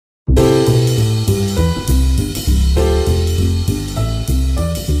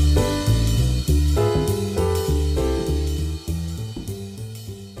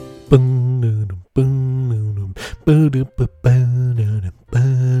I'm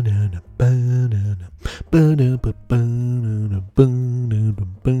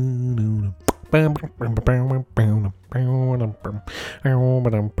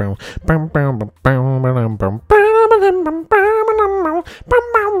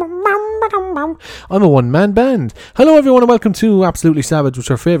a one-man band. Hello everyone and welcome to Absolutely Savage with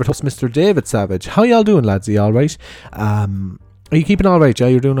your favourite host, Mr. David Savage. How y'all doing, lads? Are you alright? Are you keeping alright? Yeah,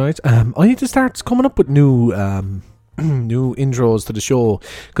 you're doing alright? I need to start coming up with new new intros to the show,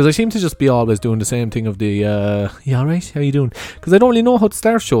 because I seem to just be always doing the same thing of the you alright? How you doing? Because I don't really know how to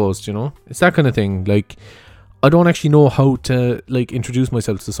start shows, you know? It's that kind of thing. Like, I don't actually know how to, like, introduce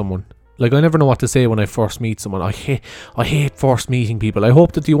myself to someone. Like, I never know what to say when I first meet someone. I hate first meeting people. I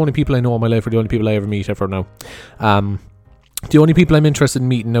hope that the only people I know in my life are the only people I ever meet ever now. The only people I'm interested in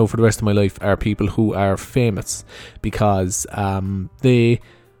meeting now for the rest of my life are people who are famous, because I'll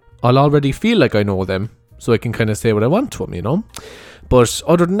already feel like I know them, so I can kind of say what I want to them, you know. But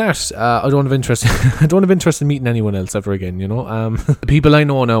other than that, I don't have interest. I don't have interest in meeting anyone else ever again, you know. The people I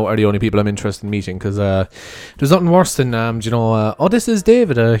know now are the only people I'm interested in meeting, because there's nothing worse than oh, this is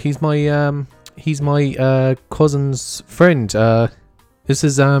David. He's my cousin's friend. This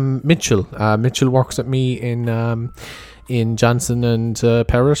is Mitchell. Mitchell works at me in Johnson and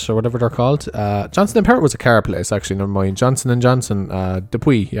Perrott, or whatever they're called. Johnson and Perrott was a car place, actually. Never mind. Johnson and Johnson,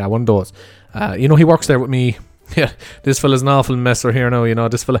 Dupuy. Yeah, one of those. You know, he works there with me. Yeah, this fella's an awful messer here now, you know.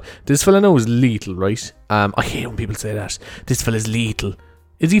 This fella now is lethal, right? I hate when people say that. This fella's lethal.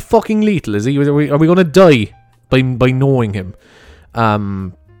 Is he fucking lethal? Is he? Are we going to die by knowing him?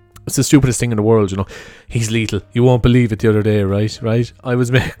 It's the stupidest thing in the world, you know. He's lethal. You won't believe it. The other day, right? I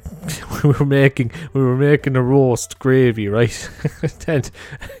was we were making a roast gravy, right?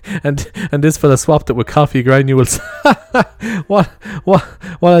 and this fella swapped it with coffee granules. What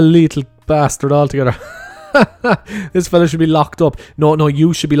a lethal bastard altogether. This fella should be locked up. No,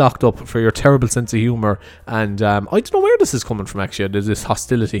 you should be locked up for your terrible sense of humour. And I don't know where this is coming from, actually. There's this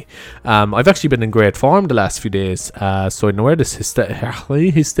hostility. I've actually been in great form the last few days, so I don't know where this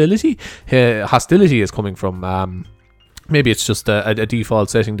hostility is coming from. Maybe it's just a default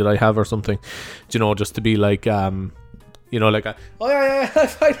setting that I have or something, you know, just to be like you know, like oh yeah, I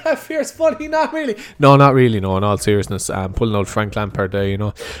find that fierce funny. Not really. No, not really. No, in all seriousness, pulling out Frank Lampard there, you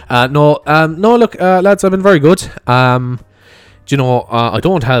know. No, look, lads, I've been very good. You know, I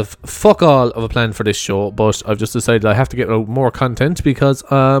don't have fuck all of a plan for this show, but I've just decided I have to get out more content, because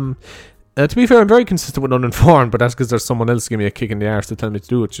to be fair, I'm very consistent with uninformed, but that's because there's someone else giving me a kick in the arse to tell me to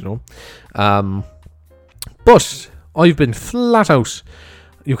do it, you know. But I've been flat out.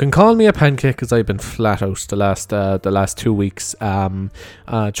 You can call me a pancake, because I've been flat out the last 2 weeks trying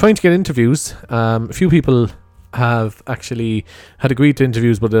to get interviews. A few people have actually had agreed to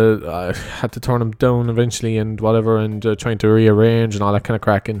interviews, but I had to turn them down eventually and whatever, and trying to rearrange and all that kind of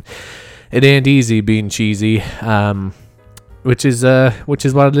crack. And it ain't easy being cheesy, which is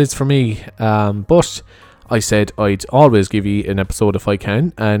what it is for me. But I said I'd always give you an episode if I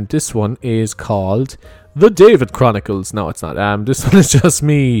can, and this one is called The David Chronicles. No, it's not. This one is just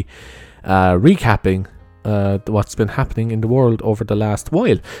me recapping what's been happening in the world over the last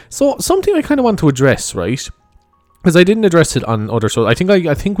while. So something I kind of want to address, right? Because I didn't address it on other shows. I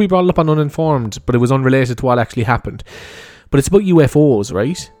think we brought it up on Uninformed, but it was unrelated to what actually happened. But it's about UFOs,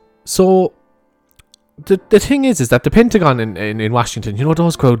 right? So the thing is that the Pentagon in Washington, you know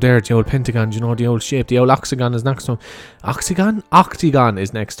those crowd there, the old Pentagon, you know, the old shape, the old octagon is next to him. Octagon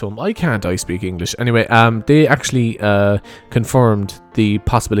is next to him. I speak English. Anyway, they actually confirmed the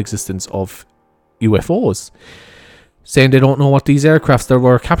possible existence of UFOs, saying they don't know what these aircrafts that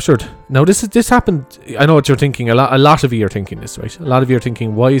were captured. Now this happened. I know what you're thinking. A lot of you are thinking this, right? A lot of you are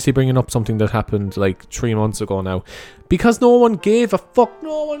thinking, why is he bringing up something that happened like 3 months ago now? Because no one gave a fuck.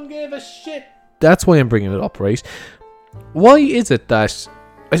 No one gave a shit. That's why I'm bringing it up, right? Why is it that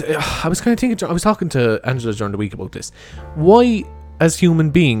I was kind of thinking? I was talking to Angela during the week about this. Why, as human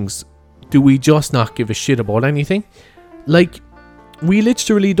beings, do we just not give a shit about anything? Like, we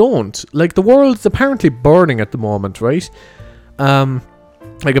literally don't. Like, the world's apparently burning at the moment, right?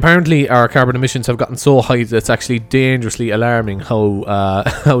 Like, apparently our carbon emissions have gotten so high that it's actually dangerously alarming how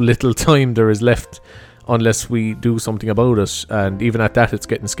little time there is left, unless we do something about it. And even at that, it's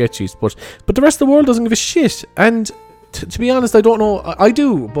getting sketchy. But the rest of the world doesn't give a shit. And to be honest, I don't know. I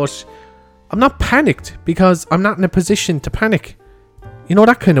do, but I'm not panicked, because I'm not in a position to panic. You know,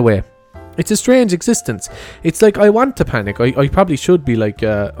 that kind of way. It's a strange existence. It's like I want to panic. I probably should be like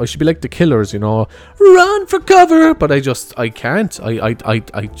I should be like the killers, you know, run for cover. But I can't.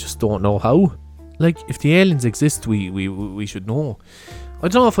 I just don't know how. Like, if the aliens exist, we should know. I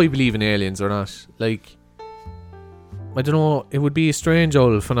don't know if I believe in aliens or not. Like, I don't know, it would be a strange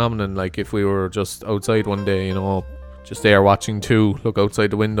old phenomenon, like if we were just outside one day, you know, just there watching two, look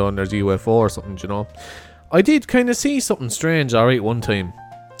outside the window and there's a UFO or something, you know. I did kind of see something strange, alright, one time,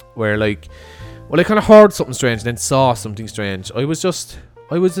 where like, well, I kind of heard something strange and then saw something strange. I was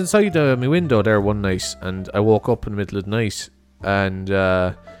inside my window there one night, and I woke up in the middle of the night, and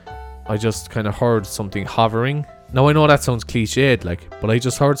I just kind of heard something hovering. Now, I know that sounds cliched, like, but I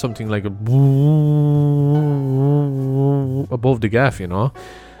just heard something like a above the gaff, you know.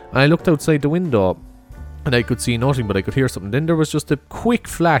 And I looked outside the window, and I could see nothing, but I could hear something. Then there was just a quick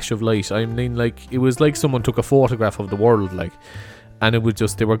flash of light. I mean, like, it was like someone took a photograph of the world, like, and it was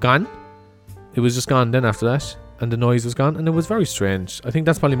just, they were gone. It was just gone then after that, and the noise was gone, and it was very strange. I think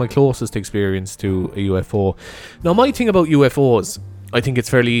that's probably my closest experience to a UFO. Now, my thing about UFOs, I think it's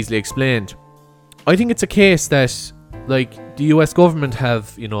fairly easily explained. I think it's a case that, like, the US government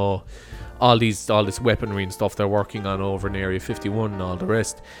have, you know, all this weaponry and stuff they're working on over in Area 51 and all the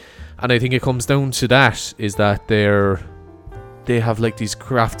rest. And I think it comes down to that, is that they have, like, these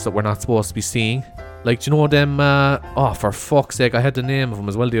crafts that we're not supposed to be seeing. Like, do you know them, oh, for fuck's sake, I had the name of them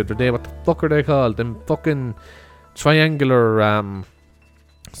as well the other day. What the fuck are they called? Them fucking triangular,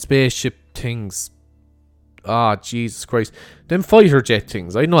 spaceship things. Ah, Jesus Christ. Them fighter jet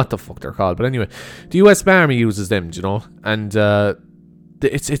things. I know what the fuck they're called. But anyway, the US Army uses them, do you know? And,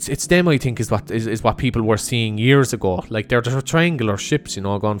 it's them, I think, is what people were seeing years ago. Like, they're triangular ships, you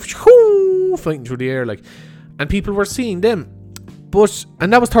know, going fighting through the air, like, and people were seeing them.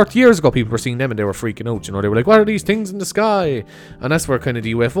 And that was 30 years ago. People were seeing them and they were freaking out, you know. They were like, what are these things in the sky? And that's where kind of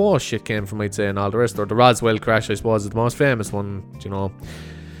the UFO shit came from, I'd say, and all the rest. Or the Roswell crash, I suppose, is the most famous one, you know,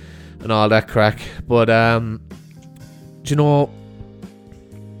 and all that crack. But you know,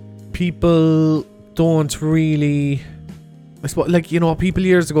 people don't really, I suppose, like, you know, people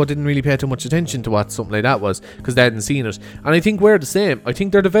years ago didn't really pay too much attention to what something like that was, because they hadn't seen it. And I think we're the same. I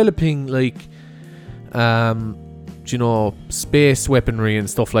think they're developing, like, you know, space weaponry and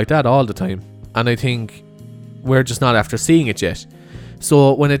stuff like that all the time. And I think we're just not after seeing it yet.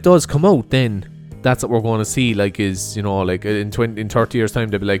 So when it does come out, then that's what we're going to see, like, is, you know, like, in 30 years time,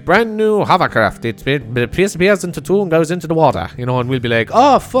 they'll be like, brand new hovercraft, it disappears into two and goes into the water, you know, and we'll be like,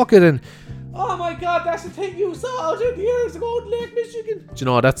 oh, fuck it, and oh my god, that's the thing you saw 20 years ago in Lake Michigan. Do you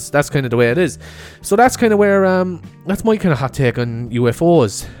know, that's kind of the way it is. So that's kind of where, that's my kind of hot take on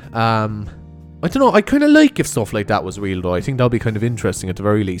UFOs. I don't know, I kind of like if stuff like that was real, though. I think that would be kind of interesting at the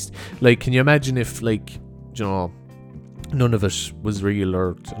very least. Like, can you imagine if, like, you know, none of it was real,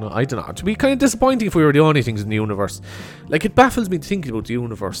 or, you know, I don't know. It'd be kind of disappointing if we were the only things in the universe. Like, it baffles me thinking about the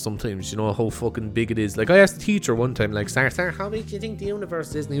universe sometimes, you know, how fucking big it is. Like, I asked the teacher one time, like, sir, how big do you think the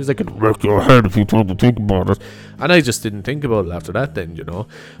universe is? And he was like, it'll wreck your head if you try to think about it. And I just didn't think about it after that then, you know.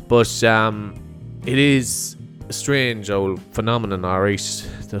 But it is a strange old phenomenon, alright,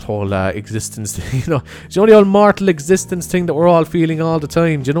 that whole existence thing, you know. Do you know the old mortal existence thing that we're all feeling all the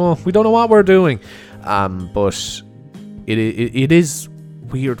time? Do you know, we don't know what we're doing. But it is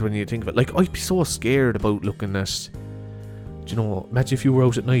weird when you think of it. Like, I'd be so scared about looking at, do you know, imagine if you were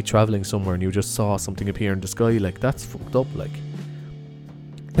out at night travelling somewhere and you just saw something appear in the sky. Like, that's fucked up. Like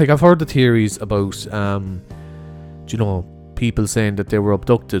I've heard the theories about do you know, people saying that they were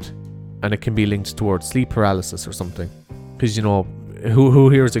abducted, and it can be linked towards sleep paralysis or something. Because, you know, who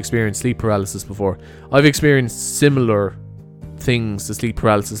here has experienced sleep paralysis before? I've experienced similar things to sleep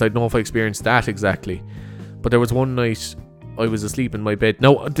paralysis. I don't know if I experienced that exactly, but there was one night I was asleep in my bed.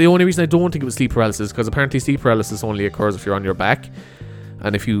 Now, the only reason I don't think it was sleep paralysis is because apparently sleep paralysis only occurs if you're on your back,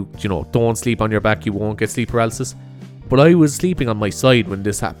 and if you know, don't sleep on your back, you won't get sleep paralysis. But I was sleeping on my side when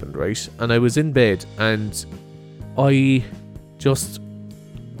this happened, right? And I was in bed, and I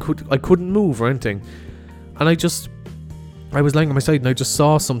couldn't move or anything, and I was lying on my side, and I just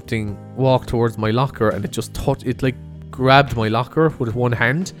saw something walk towards my locker, and it like grabbed my locker with one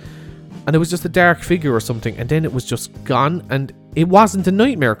hand, and it was just a dark figure or something, and then it was just gone. And it wasn't a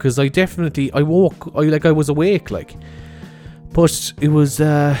nightmare, because I was awake, like, but it was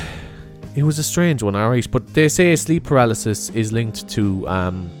a strange one, alright. But they say sleep paralysis is linked to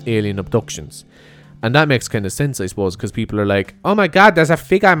alien abductions. And that makes kind of sense, I suppose, because people are like, oh my god, there's a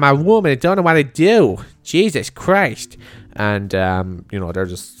figure in my room and I don't know what to do. Jesus Christ. And, you know, they're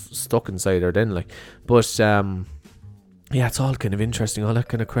just stuck inside there then, like. But, yeah, it's all kind of interesting, all that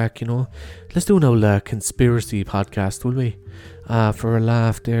kind of crack, you know. Let's do an old conspiracy podcast, will we? For a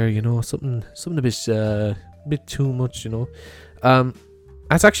laugh there, you know, something a bit too much, you know.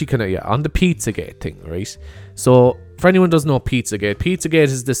 That's actually kind of, yeah, on the Pizzagate thing, right? So, for anyone who doesn't know Pizzagate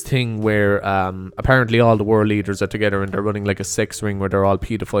is this thing where apparently all the world leaders are together and they're running like a sex ring where they're all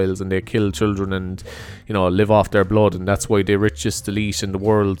pedophiles and they kill children and, you know, live off their blood, and that's why the richest elite in the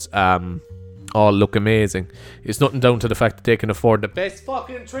world all look amazing. It's nothing down to the fact that they can afford the best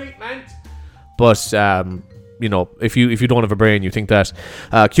fucking treatment, but you know, if you don't have a brain, you think that.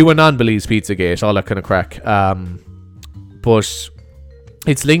 QAnon believes Pizzagate, all that kind of crack. But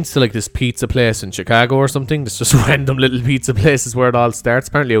it's linked to like this pizza place in Chicago or something. It's just random little pizza places where it all starts.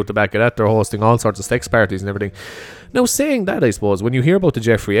 Apparently out the back of that, they're hosting all sorts of sex parties and everything. Now, saying that, I suppose, when you hear about the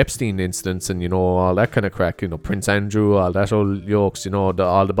Jeffrey Epstein incidents and, you know, all that kind of crack, you know, Prince Andrew, all that old yokes, you know,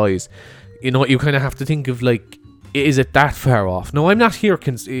 all the boys, you know, you kind of have to think of like, is it that far off? No, I'm not here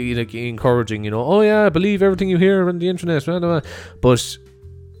like encouraging, you know, oh yeah, believe everything you hear on the internet, blah, blah, blah. But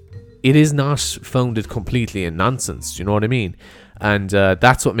it is not founded completely in nonsense, you know what I mean? And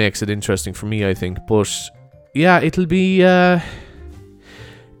that's what makes it interesting for me, I think. But yeah, it'll be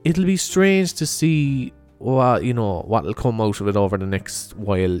strange to see what, you know, what'll come out of it over the next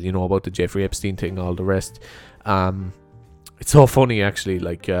while, you know, about the Jeffrey Epstein thing, all the rest. It's so funny actually,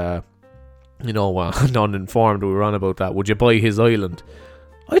 like you know, uninformed, we were on about that. Would you buy his island?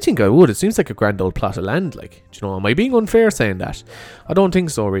 I think I would. It seems like a grand old plot of land. Like, do you know, am I being unfair saying that? I don't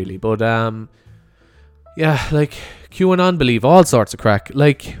think so, really. But yeah, like QAnon believe all sorts of crack.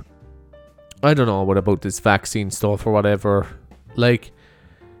 Like, I don't know what about this vaccine stuff or whatever. Like,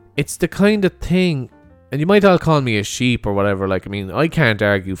 it's the kind of thing, and you might all call me a sheep or whatever. Like, I mean, I can't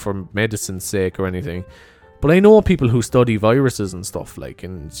argue for medicine's sake or anything. But I know people who study viruses and stuff, like,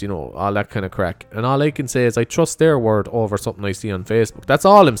 and, you know, all that kind of crack. And all I can say is I trust their word over something I see on Facebook. That's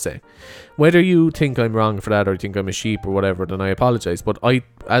all I'm saying. Whether you think I'm wrong for that or you think I'm a sheep or whatever, then I apologise. But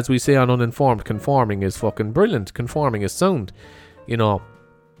as we say on Uninformed, conforming is fucking brilliant. Conforming is sound. You know,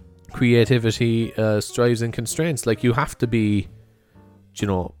 creativity strives in constraints. Like, you have to be, you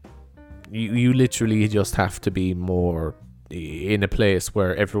know, you literally just have to be more in a place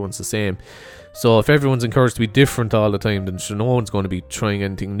where everyone's the same. So if everyone's encouraged to be different all the time, then no one's going to be trying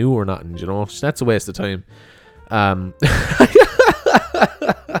anything new or nothing, you know. That's a waste of time.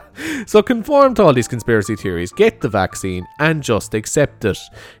 So conform to all these conspiracy theories, get the vaccine and just accept it,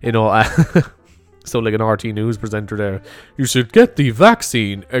 you know. So like an RT News presenter there, you should get the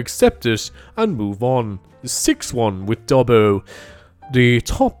vaccine, accept it and move on. 6-1 with Dubbo. The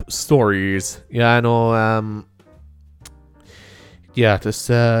top stories. Yeah, I know. Yeah, this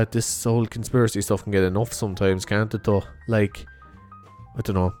whole conspiracy stuff can get enough sometimes, can't it, though? Like, I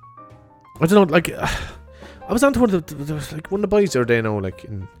don't know, like, I was on to one of the boys the other day now, like,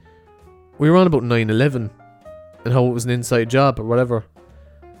 and we were on about 9/11 and how it was an inside job or whatever,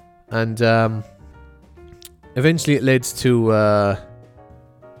 and eventually it led to,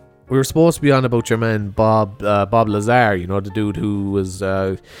 we were supposed to be on about your man Bob Lazar, you know, the dude who was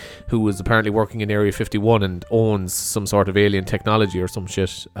apparently working in Area 51 and owns some sort of alien technology or some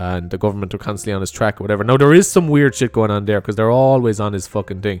shit, and the government are constantly on his track or whatever. Now there is some weird shit going on there because they're always on his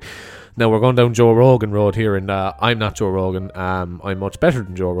fucking thing. Now we're going down Joe Rogan road here, and I'm not Joe Rogan. I'm much better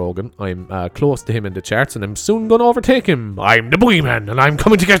than Joe Rogan. I'm close to him in the charts, and I'm soon going to overtake him. I'm the boogeyman, and I'm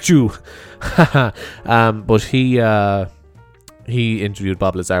coming to get you. But he interviewed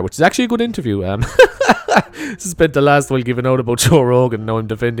Bob Lazar, which is actually a good interview. Spent the last while giving out about Joe Rogan. Now I'm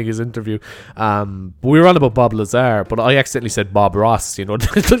defending his interview. We were on about Bob Lazar, but I accidentally said Bob Ross. You know,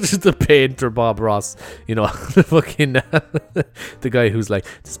 the painter Bob Ross. You know, the fucking the guy who's like,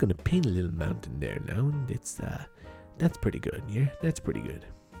 just gonna paint a little mountain there now, and it's that's pretty good. Yeah, that's pretty good.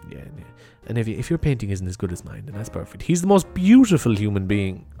 Yeah. And if your painting isn't as good as mine, then that's perfect. He's the most beautiful human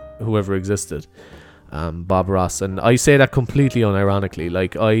being who ever existed. Bob Ross, and I say that completely unironically.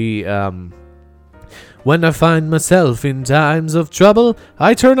 Like, when I find myself in times of trouble,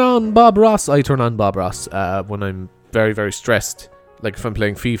 I turn on Bob Ross. When I'm very, very stressed, like if I'm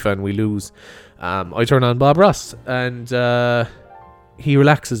playing FIFA and we lose, I turn on Bob Ross, and he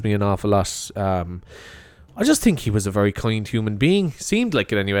relaxes me an awful lot. I just think he was a very kind human being. Seemed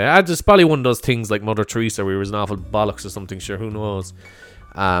like it anyway. I just probably one of those things like Mother Teresa where he was an awful bollocks or something. Sure, who knows?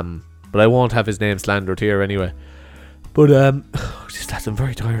 But I won't have his name slandered here anyway. But just I'm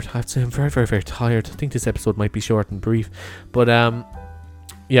very tired. I have to say I'm very, very, very tired. I think this episode might be short and brief. But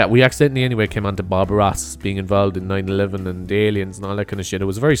yeah, we accidentally anyway came on to Bob Ross being involved in 9/11 and the aliens and all that kind of shit. It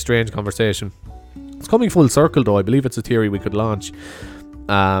was a very strange conversation. It's coming full circle though. I believe it's a theory we could launch.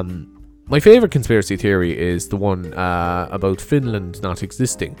 My favourite conspiracy theory is the one about Finland not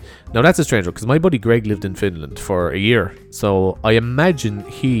existing. Now that's a strange one because my buddy Greg lived in Finland for a year, so I imagine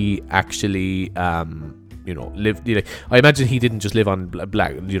he actually, lived. I imagine he didn't just live on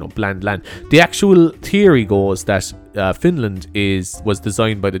bland land. The actual theory goes that Finland was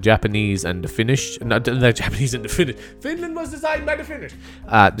designed by the Japanese and the Finnish. Not the Japanese and the Finnish. Finland was designed by the Finnish.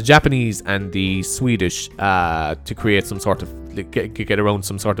 The Japanese and the Swedish to create some sort of get around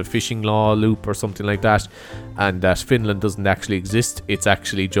some sort of fishing law loop or something like that, and that Finland doesn't actually exist. It's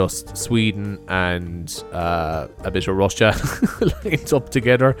actually just Sweden and a bit of Russia lined up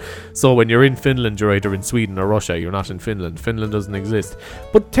together. So when you're in Finland, you're either in Sweden or Russia. You're not in Finland. Finland doesn't exist.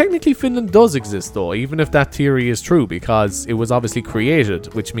 But technically Finland does exist though, even if that theory is true, because it was obviously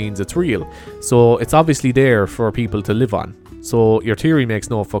created, which means it's real. So it's obviously there for people to live on. So your theory makes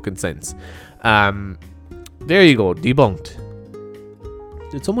no fucking sense. There you go, debunked.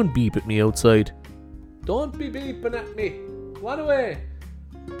 Did someone beep at me outside? Don't be beeping at me. Run away.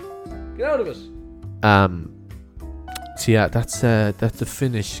 Get out of it. So yeah, that's the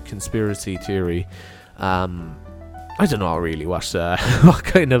Finnish conspiracy theory. I don't know really what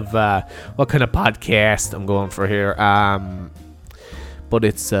kind of podcast I'm going for here. But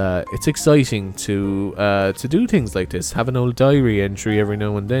it's exciting to do things like this. Have an old diary entry every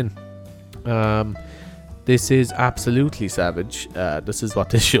now and then. This is absolutely savage. This is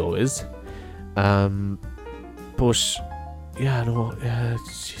what this show is. But yeah, no,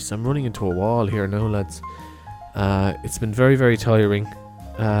 jeez, I'm running into a wall here now, lads. It's been very, very tiring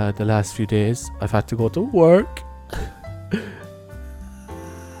the last few days. I've had to go to work.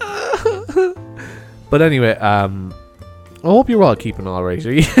 But anyway, I hope you're all keeping all right,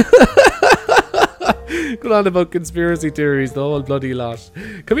 are you? Go on about conspiracy theories, the whole bloody lot.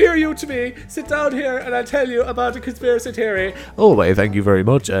 Come here, you to me. Sit down here and I'll tell you about a conspiracy theory. Oh, why, thank you very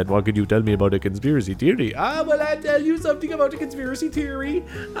much. And what can you tell me about a conspiracy theory? Well, I'll tell you something about a conspiracy theory.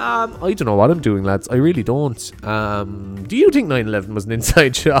 I don't know what I'm doing, lads. I really don't. Do you think 9/11 was an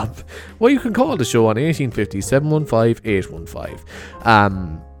inside job? Well, you can call the show on 1850 715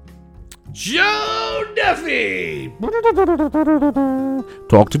 815. Joe Duffy!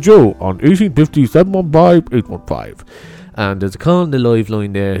 Talk to Joe on 1850 715 815. And there's a call on the live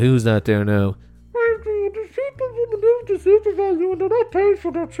line there. Who's that there now?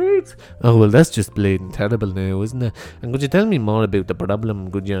 Oh, well, that's just blatant terrible now, isn't it? And could you tell me more about the problem,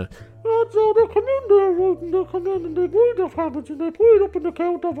 could you? So they come in there, right, and they come in and they buy their cabbage and they put it up in the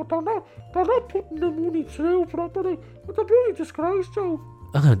counter, but they're not putting the money through properly. It's a bloody disgrace, Joe.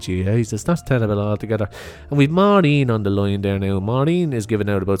 Oh, Jesus, that's terrible altogether. And we've Maureen on the line there now. Maureen is giving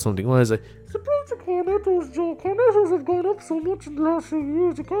out about something. What is it? It's about the cornettos, Joe. Cornettos have gone up so much in the last few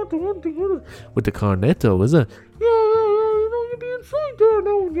years. You can't do anything with it. With the cornetto, is it? Yeah. You know, you'll be inside there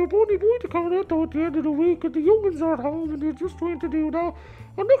now and you'll only buy the cornetto at the end of the week and the young'uns are at home and they're just trying to do that.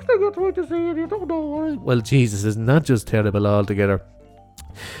 And next thing you're trying to say it, you don't know why. Well, Jesus, isn't that just terrible altogether?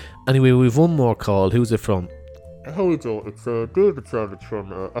 Anyway, we've one more call. Who's it from? How Joe? It's David Savage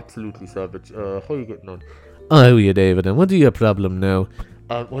from Absolutely Savage. How are you getting on? Oh, how are you, David? And what is your problem now?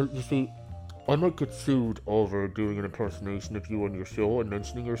 Well, you see, I might get sued over doing an impersonation of you on your show and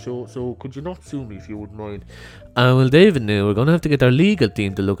mentioning your show, so could you not sue me if you wouldn't mind? Well, David, now, we're going to have to get our legal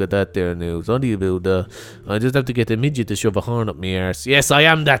team to look at that there now. What do you do there? I just have to get a midget to shove a horn up my arse. Yes, I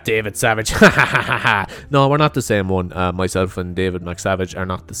am that David Savage. No, we're not the same one. Myself and David McSavage are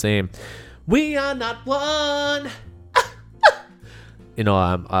not the same. We are not one. You know,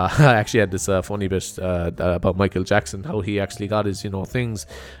 I actually had this funny bit about Michael Jackson, how he actually got his, things.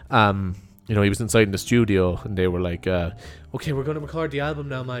 He was inside in the studio and they were like, okay, we're going to record the album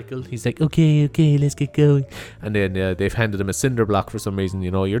now, Michael. He's like, okay, let's get going. And then they've handed him a cinder block for some reason.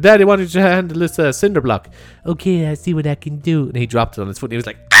 Your daddy wanted to handle this cinder block. Okay, I see what I can do. And he dropped it on his foot and he was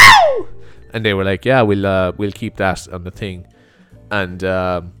like, ow! And they were like, yeah, we'll keep that on the thing. And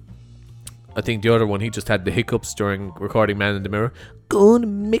I think the other one, he just had the hiccups during recording Man in the Mirror. Gonna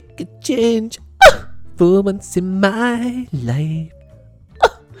make a change for once in my life.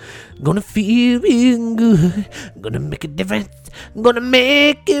 Gonna feel real good. Gonna make a difference. Gonna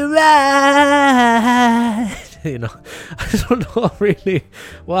make it right. I don't know really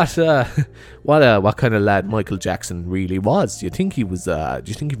what kind of lad Michael Jackson really was. Do you think he was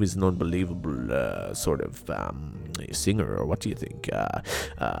an unbelievable sort of singer, or what do you think?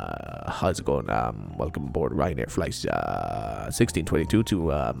 How's it going? Welcome aboard Ryanair flight 1622 to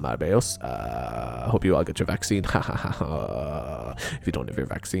Barbados. Hope you all get your vaccine. If you don't have your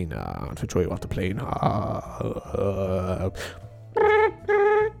vaccine, I'll throw you off the plane.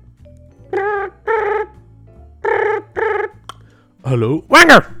 Hello?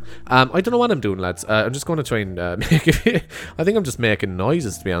 Wanger! I don't know what I'm doing, lads. I'm just going to try and make it. I think I'm just making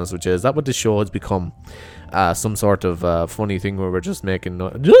noises, to be honest with you. Is that what this show has become? Some sort of funny thing where we're just making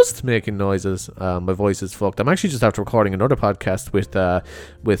noises. My voice is fucked. I'm actually just after recording another podcast with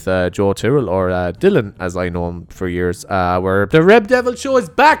Joe Tyrrell, or Dylan, as I know him for years. Where the Reb Devil Show is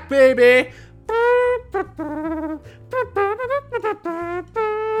back, baby.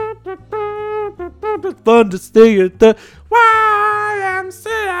 It's fun to stay at the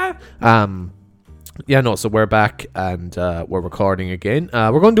YMCA. So we're back and we're recording again.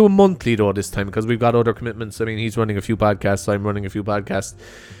 We're going to do a monthly though this time because we've got other commitments. I mean, he's running a few podcasts, I'm running a few podcasts.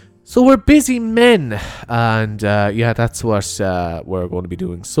 So we're busy men, and that's what we're going to be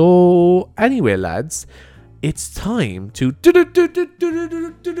doing. So anyway, lads, it's time to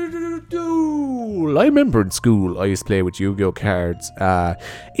I remember in school I used to play with Yu-Gi-Oh cards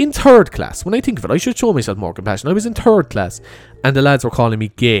in third class. When I think of it, I should show myself more compassion. I was in third class and the lads were calling me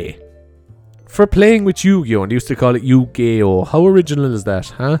gay for playing with Yu-Gi-Oh, and they used to call it Yu-Gi-Oh. How original is that,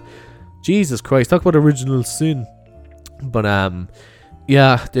 huh? Jesus Christ, talk about original sin. But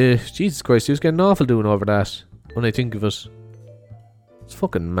Jesus Christ, he was getting awful doing over that when I think of it. It's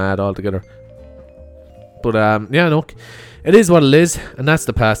fucking mad altogether. But look, it is what it is, and that's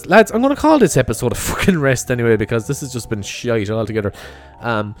the past. Lads, I'm going to call this episode a fucking rest anyway, because this has just been shite altogether.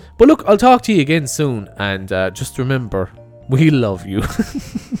 But look, I'll talk to you again soon, and just remember, we love you.